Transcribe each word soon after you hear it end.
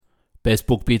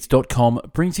BestBookBits.com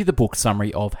brings you the book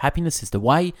summary of Happiness is the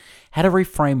Way, How to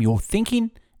Reframe Your Thinking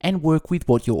and Work with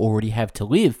What You Already Have to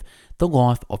Live, the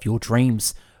Life of Your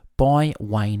Dreams, by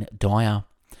Wayne Dyer.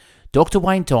 Dr.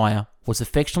 Wayne Dyer was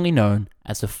affectionately known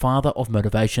as the father of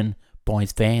motivation by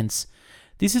his fans.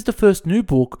 This is the first new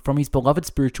book from his beloved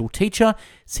spiritual teacher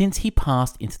since he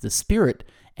passed into the spirit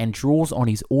and draws on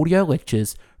his audio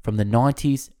lectures from the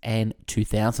 90s and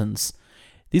 2000s.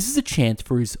 This is a chance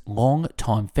for his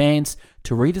long-time fans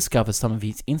to rediscover some of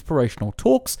his inspirational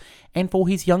talks and for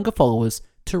his younger followers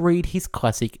to read his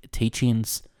classic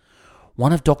teachings.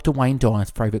 One of Dr. Wayne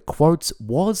Dyer's favourite quotes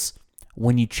was,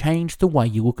 "When you change the way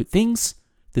you look at things,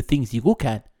 the things you look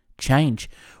at change.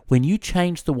 When you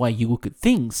change the way you look at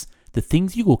things, the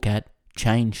things you look at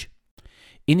change."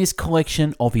 In this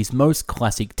collection of his most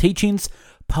classic teachings,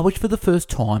 published for the first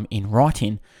time in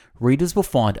writing, readers will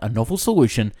find a novel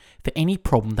solution for any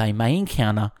problem they may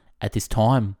encounter at this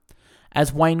time.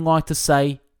 As Wayne liked to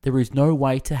say, there is no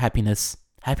way to happiness.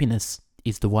 Happiness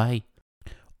is the way.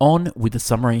 On with the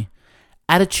summary.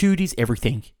 Attitude is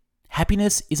everything.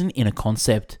 Happiness is an inner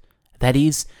concept. That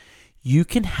is, you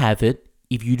can have it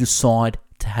if you decide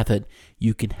to have it.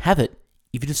 You can have it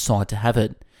if you decide to have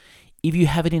it. If you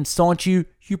have it inside you,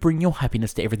 you bring your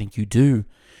happiness to everything you do.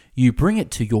 You bring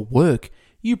it to your work.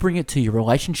 You bring it to your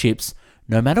relationships.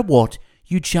 No matter what,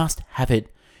 you just have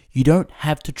it. You don't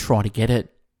have to try to get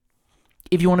it.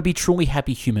 If you want to be a truly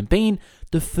happy human being,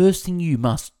 the first thing you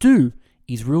must do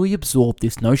is really absorb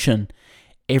this notion.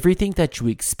 Everything that you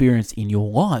experience in your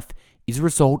life is a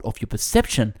result of your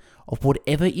perception of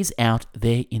whatever is out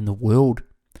there in the world.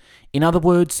 In other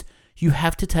words, you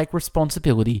have to take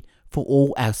responsibility for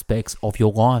all aspects of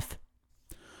your life.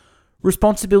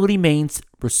 Responsibility means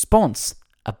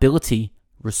responsibility.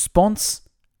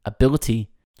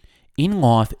 In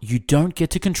life, you don't get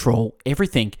to control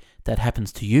everything that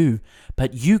happens to you,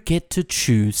 but you get to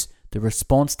choose the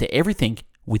response to everything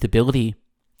with ability.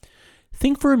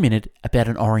 Think for a minute about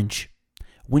an orange.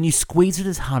 When you squeeze it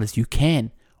as hard as you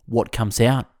can, what comes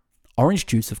out? Orange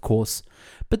juice, of course.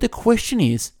 But the question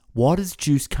is, why does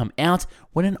juice come out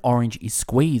when an orange is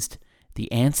squeezed?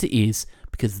 The answer is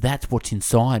because that's what's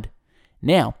inside.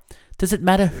 Now, does it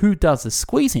matter who does the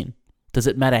squeezing? Does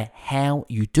it matter how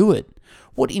you do it?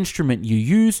 What instrument you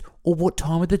use or what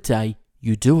time of the day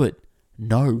you do it?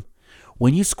 No.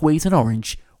 When you squeeze an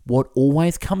orange, what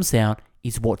always comes out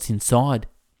is what's inside.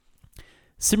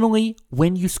 Similarly,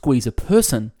 when you squeeze a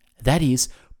person, that is,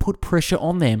 put pressure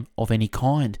on them of any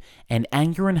kind, and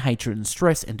anger and hatred and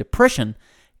stress and depression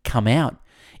come out.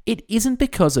 It isn't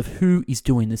because of who is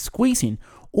doing the squeezing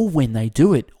or when they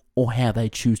do it or how they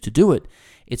choose to do it.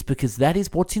 It's because that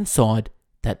is what's inside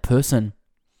that person.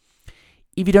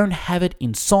 If you don't have it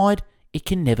inside, it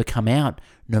can never come out,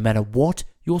 no matter what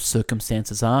your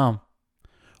circumstances are.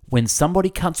 When somebody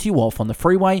cuts you off on the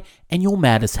freeway and you're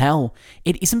mad as hell,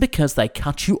 it isn't because they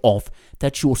cut you off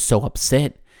that you're so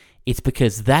upset. It's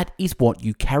because that is what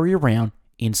you carry around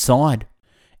inside.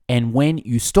 And when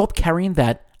you stop carrying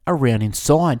that around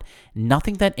inside,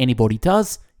 nothing that anybody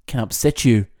does can upset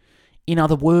you. In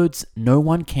other words, no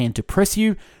one can depress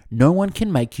you, no one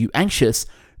can make you anxious,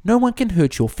 no one can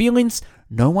hurt your feelings,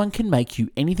 no one can make you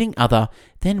anything other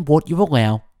than what you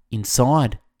allow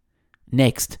inside.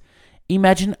 Next,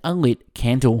 imagine a lit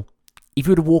candle. If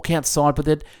you were to walk outside with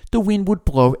it, the wind would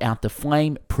blow out the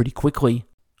flame pretty quickly.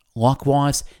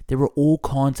 Likewise, there are all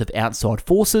kinds of outside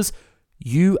forces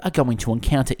you are going to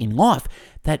encounter in life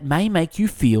that may make you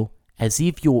feel as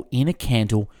if your inner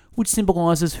candle, which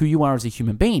symbolizes who you are as a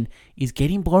human being, is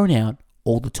getting blown out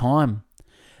all the time.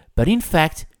 But in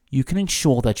fact, you can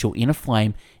ensure that your inner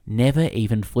flame never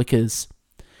even flickers.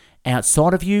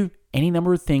 Outside of you, any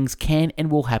number of things can and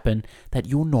will happen that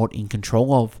you're not in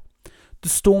control of. The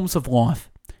storms of life,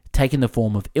 taking the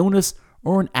form of illness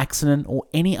or an accident or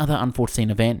any other unforeseen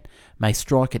event, may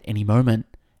strike at any moment.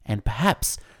 And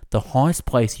perhaps the highest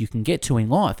place you can get to in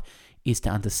life is to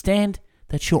understand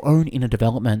that your own inner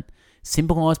development,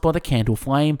 symbolized by the candle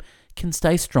flame, can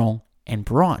stay strong and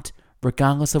bright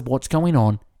regardless of what's going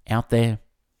on out there.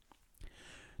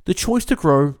 The choice to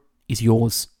grow is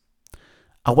yours.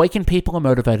 Awakened people are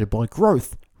motivated by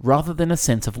growth rather than a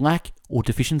sense of lack or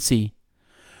deficiency.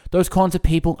 Those kinds of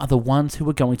people are the ones who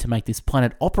are going to make this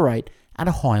planet operate at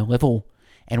a higher level.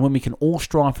 And when we can all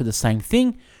strive for the same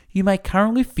thing, you may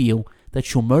currently feel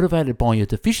that you're motivated by your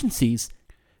deficiencies,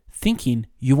 thinking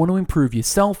you want to improve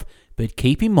yourself, but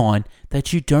keep in mind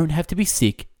that you don't have to be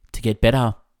sick to get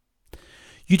better.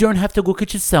 You don't have to look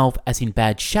at yourself as in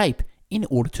bad shape in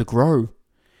order to grow.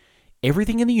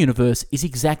 Everything in the universe is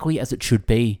exactly as it should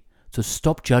be, so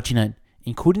stop judging it,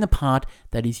 including the part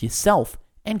that is yourself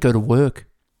and go to work.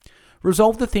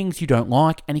 Resolve the things you don't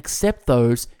like and accept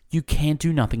those you can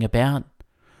do nothing about.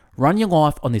 Run your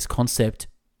life on this concept.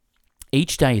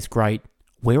 Each day is great.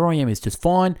 Where I am is just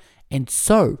fine, and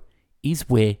so is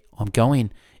where I'm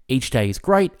going. Each day is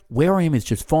great. Where I am is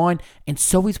just fine, and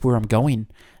so is where I'm going.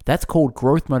 That's called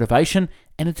growth motivation,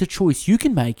 and it's a choice you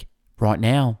can make right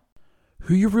now.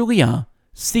 Who you really are.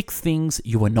 6 things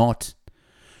you are not.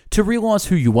 To realize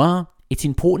who you are, it's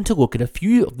important to look at a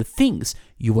few of the things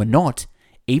you are not,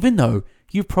 even though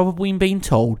you've probably been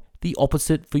told the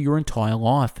opposite for your entire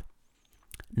life.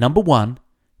 Number 1,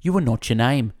 you are not your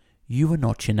name. You are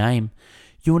not your name.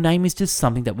 Your name is just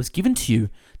something that was given to you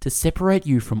to separate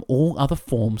you from all other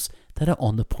forms that are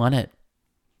on the planet.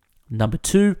 Number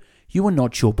 2, you are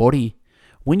not your body.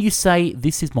 When you say,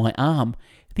 "This is my arm,"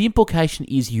 the implication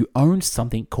is you own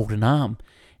something called an arm.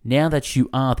 Now that you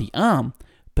are the arm,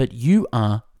 but you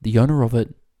are the owner of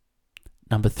it.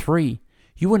 Number 3,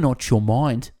 you are not your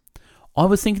mind. I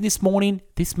was thinking this morning,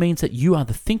 this means that you are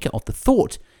the thinker of the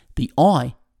thought, the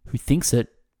I who thinks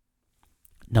it.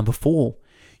 Number 4,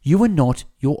 you are not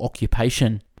your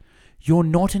occupation. You're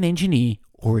not an engineer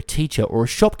or a teacher or a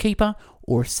shopkeeper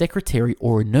or a secretary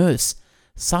or a nurse.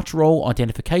 Such role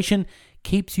identification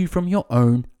keeps you from your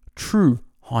own true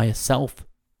higher self.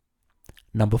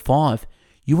 Number 5,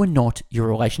 you are not your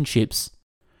relationships.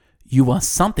 You are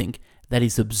something that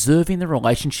is observing the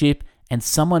relationship and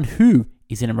someone who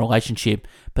is in a relationship,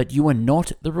 but you are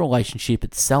not the relationship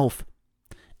itself.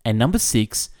 And number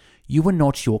 6, you are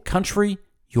not your country,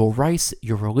 your race,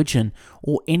 your religion,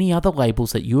 or any other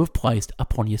labels that you have placed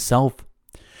upon yourself.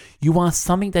 You are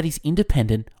something that is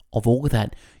independent of all of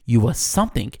that. You are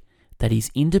something that is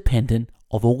independent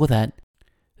of all of that.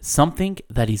 Something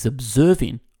that is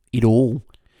observing it all.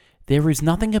 There is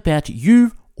nothing about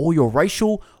you or your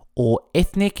racial or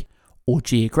ethnic or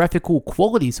geographical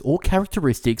qualities or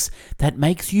characteristics that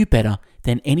makes you better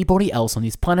than anybody else on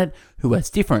this planet who has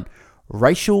different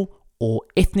racial or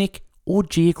ethnic or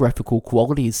geographical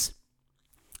qualities.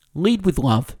 Lead with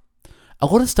love. A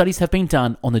lot of studies have been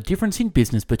done on the difference in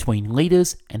business between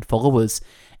leaders and followers,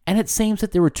 and it seems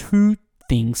that there are 2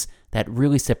 things that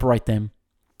really separate them.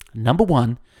 Number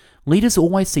 1, leaders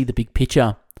always see the big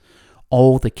picture.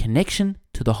 The connection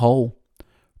to the whole.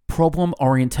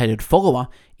 Problem-orientated follower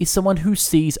is someone who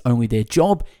sees only their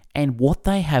job and what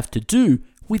they have to do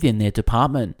within their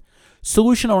department.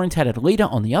 Solution-orientated leader,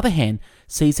 on the other hand,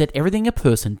 sees that everything a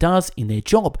person does in their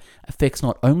job affects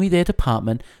not only their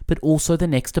department, but also the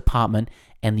next department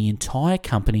and the entire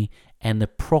company and the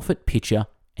profit picture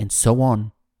and so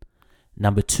on.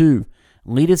 Number 2,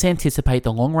 leaders anticipate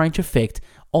the long-range effect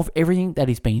of everything that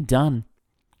is being done.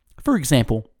 For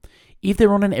example, if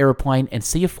they're on an aeroplane and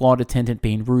see a flight attendant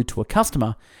being rude to a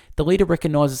customer, the leader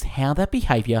recognizes how that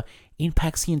behavior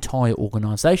impacts the entire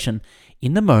organization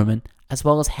in the moment, as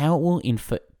well as how it will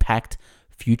impact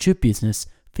future business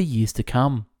for years to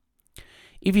come.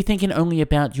 If you're thinking only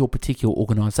about your particular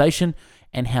organization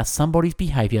and how somebody's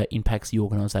behavior impacts the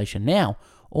organization now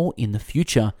or in the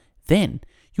future, then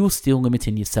you're still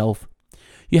limiting yourself.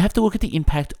 You have to look at the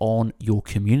impact on your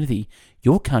community,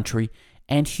 your country,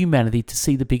 and humanity to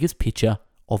see the biggest picture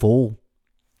of all.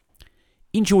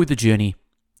 Enjoy the journey.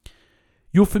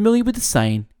 You're familiar with the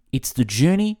saying, it's the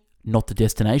journey, not the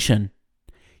destination.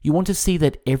 You want to see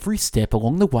that every step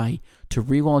along the way to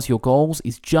realize your goals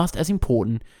is just as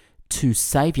important to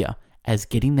savior as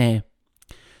getting there.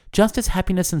 Just as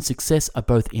happiness and success are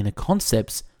both inner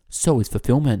concepts, so is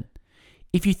fulfillment.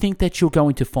 If you think that you're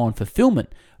going to find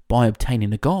fulfillment by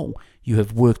obtaining a goal you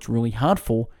have worked really hard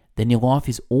for, then your life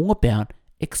is all about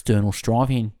external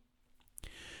striving.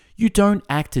 You don't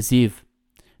act as if,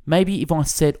 maybe if I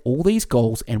set all these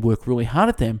goals and work really hard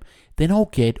at them, then I'll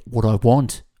get what I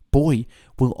want. Boy,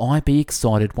 will I be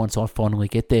excited once I finally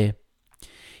get there.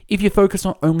 If you focus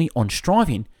only on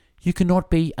striving, you cannot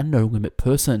be a no-limit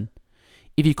person.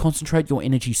 If you concentrate your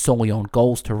energy solely on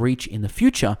goals to reach in the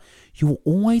future, you will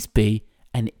always be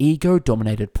an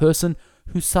ego-dominated person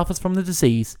who suffers from the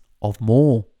disease of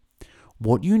more.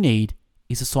 What you need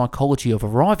is a psychology of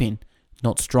arriving,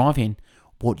 not striving.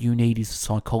 What you need is a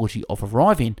psychology of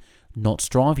arriving, not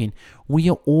striving. We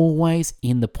are always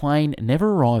in the plane,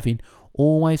 never arriving,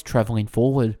 always traveling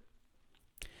forward.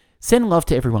 Send love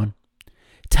to everyone.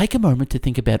 Take a moment to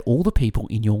think about all the people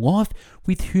in your life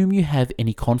with whom you have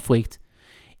any conflict.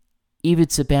 If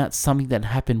it's about something that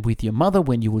happened with your mother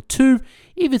when you were 2,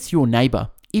 if it's your neighbor,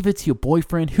 if it's your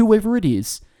boyfriend, whoever it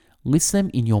is, list them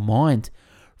in your mind.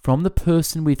 From the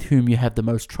person with whom you have the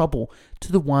most trouble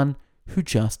to the one who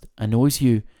just annoys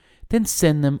you. Then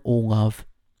send them all love.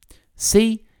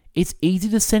 See, it's easy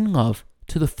to send love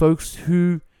to the folks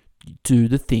who do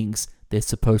the things they're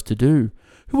supposed to do,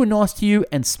 who are nice to you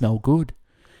and smell good.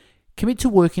 Commit to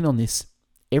working on this.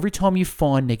 Every time you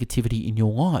find negativity in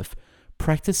your life,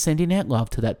 practice sending out love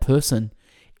to that person,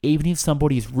 even if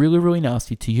somebody is really, really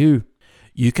nasty to you.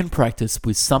 You can practice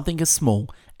with something as small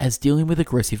as dealing with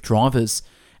aggressive drivers,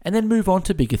 and then move on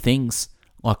to bigger things,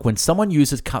 like when someone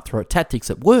uses cutthroat tactics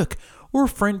at work or a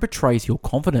friend betrays your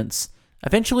confidence.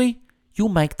 Eventually, you'll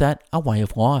make that a way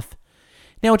of life.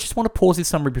 Now, I just want to pause this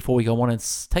summary before we go on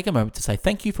and take a moment to say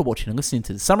thank you for watching and listening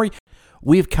to the summary.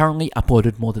 We have currently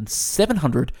uploaded more than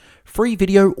 700 free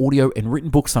video, audio, and written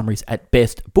book summaries at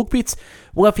Best Book Bits.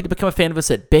 We'd love for you to become a fan of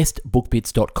us at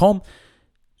bestbookbits.com.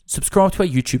 Subscribe to our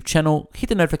YouTube channel, hit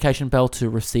the notification bell to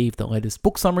receive the latest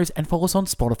book summaries, and follow us on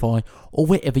Spotify or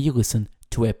wherever you listen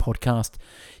to our podcast.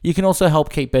 You can also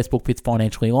help keep Best Book Bits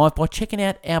financially alive by checking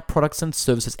out our products and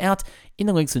services out in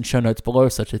the links and show notes below,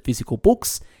 such as physical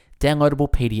books,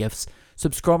 downloadable PDFs,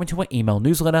 subscribing to our email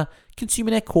newsletter,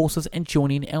 consuming our courses, and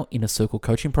joining our Inner Circle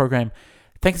coaching program.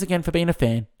 Thanks again for being a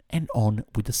fan, and on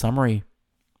with the summary.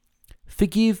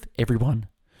 Forgive everyone.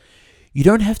 You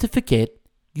don't have to forget,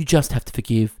 you just have to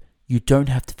forgive. You don't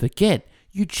have to forget,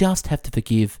 you just have to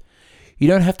forgive. You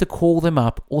don't have to call them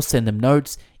up or send them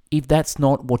notes if that's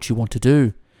not what you want to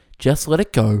do. Just let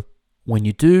it go. When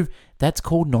you do, that's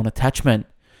called non-attachment.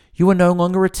 You are no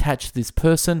longer attached to this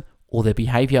person or their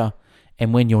behavior.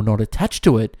 And when you're not attached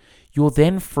to it, you're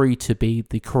then free to be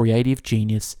the creative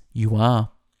genius you are.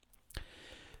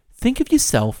 Think of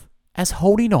yourself as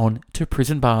holding on to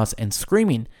prison bars and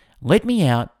screaming, "Let me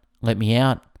out, let me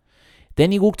out."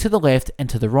 Then you look to the left and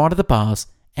to the right of the bars,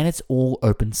 and it's all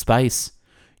open space.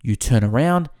 You turn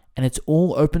around, and it's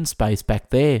all open space back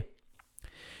there.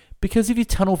 Because of your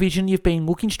tunnel vision, you've been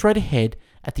looking straight ahead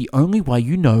at the only way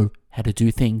you know how to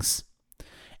do things.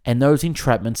 And those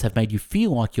entrapments have made you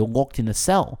feel like you're locked in a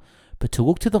cell. But to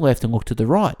look to the left and look to the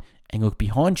right and look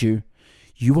behind you,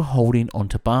 you are holding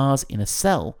onto bars in a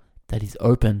cell that is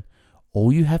open.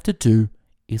 All you have to do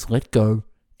is let go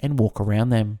and walk around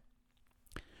them.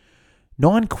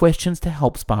 9 questions to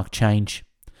help spark change.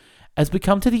 As we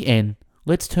come to the end,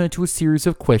 let's turn to a series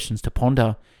of questions to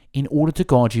ponder in order to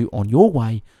guide you on your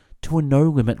way to a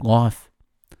no-limit life.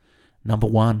 Number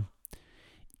 1.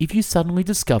 If you suddenly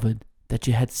discovered that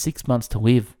you had 6 months to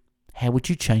live, how would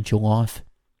you change your life?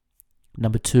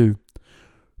 Number 2.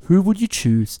 Who would you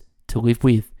choose to live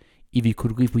with if you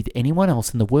could live with anyone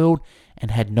else in the world and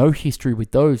had no history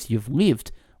with those you've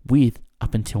lived with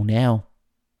up until now?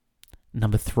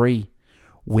 Number 3.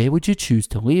 Where would you choose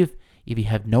to live if you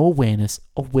have no awareness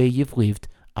of where you've lived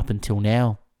up until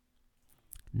now?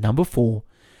 Number 4.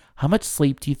 How much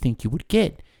sleep do you think you would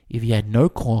get if you had no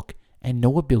clock and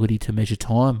no ability to measure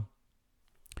time?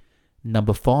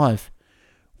 Number 5.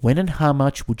 When and how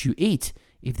much would you eat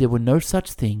if there were no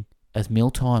such thing as meal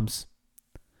times?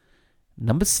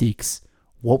 Number 6.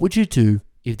 What would you do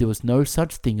if there was no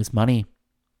such thing as money?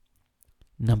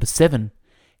 Number 7.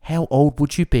 How old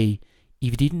would you be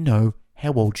if you didn't know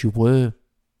how old you were?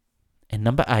 And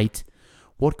number 8.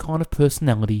 What kind of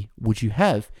personality would you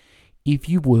have if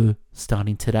you were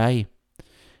starting today?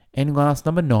 And last,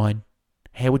 number 9.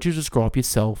 How would you describe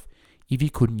yourself if you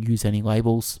couldn't use any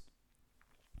labels?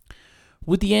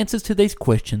 With the answers to these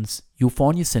questions, you'll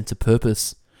find your sense of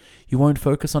purpose. You won't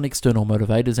focus on external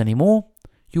motivators anymore.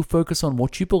 You'll focus on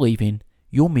what you believe in,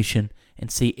 your mission,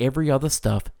 and see every other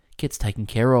stuff gets taken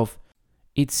care of.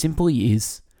 It simply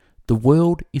is. The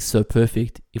world is so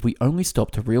perfect if we only stop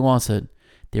to realize it.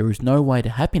 There is no way to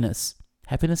happiness.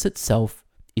 Happiness itself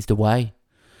is the way.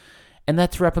 And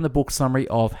that's a wrap on the book summary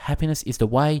of Happiness is the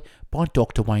Way by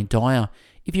Dr. Wayne Dyer.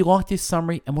 If you like this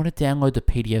summary and want to download the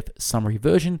PDF summary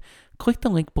version, click the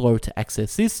link below to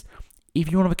access this.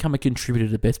 If you want to become a contributor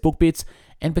to Best Book Bits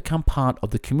and become part of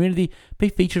the community, be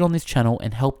featured on this channel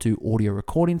and help do audio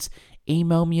recordings,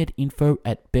 email me at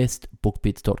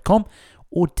info@bestbookbits.com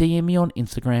or DM me on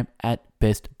Instagram at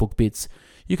bestbookbits.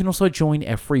 You can also join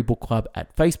our free book club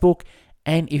at Facebook,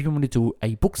 and if you want to do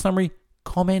a book summary,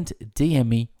 comment, DM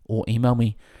me, or email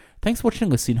me. Thanks for watching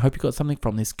and listening. Hope you got something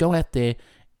from this. Go out there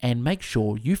and make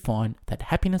sure you find that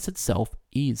happiness itself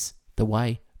is the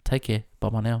way. Take care.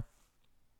 Bye-bye now.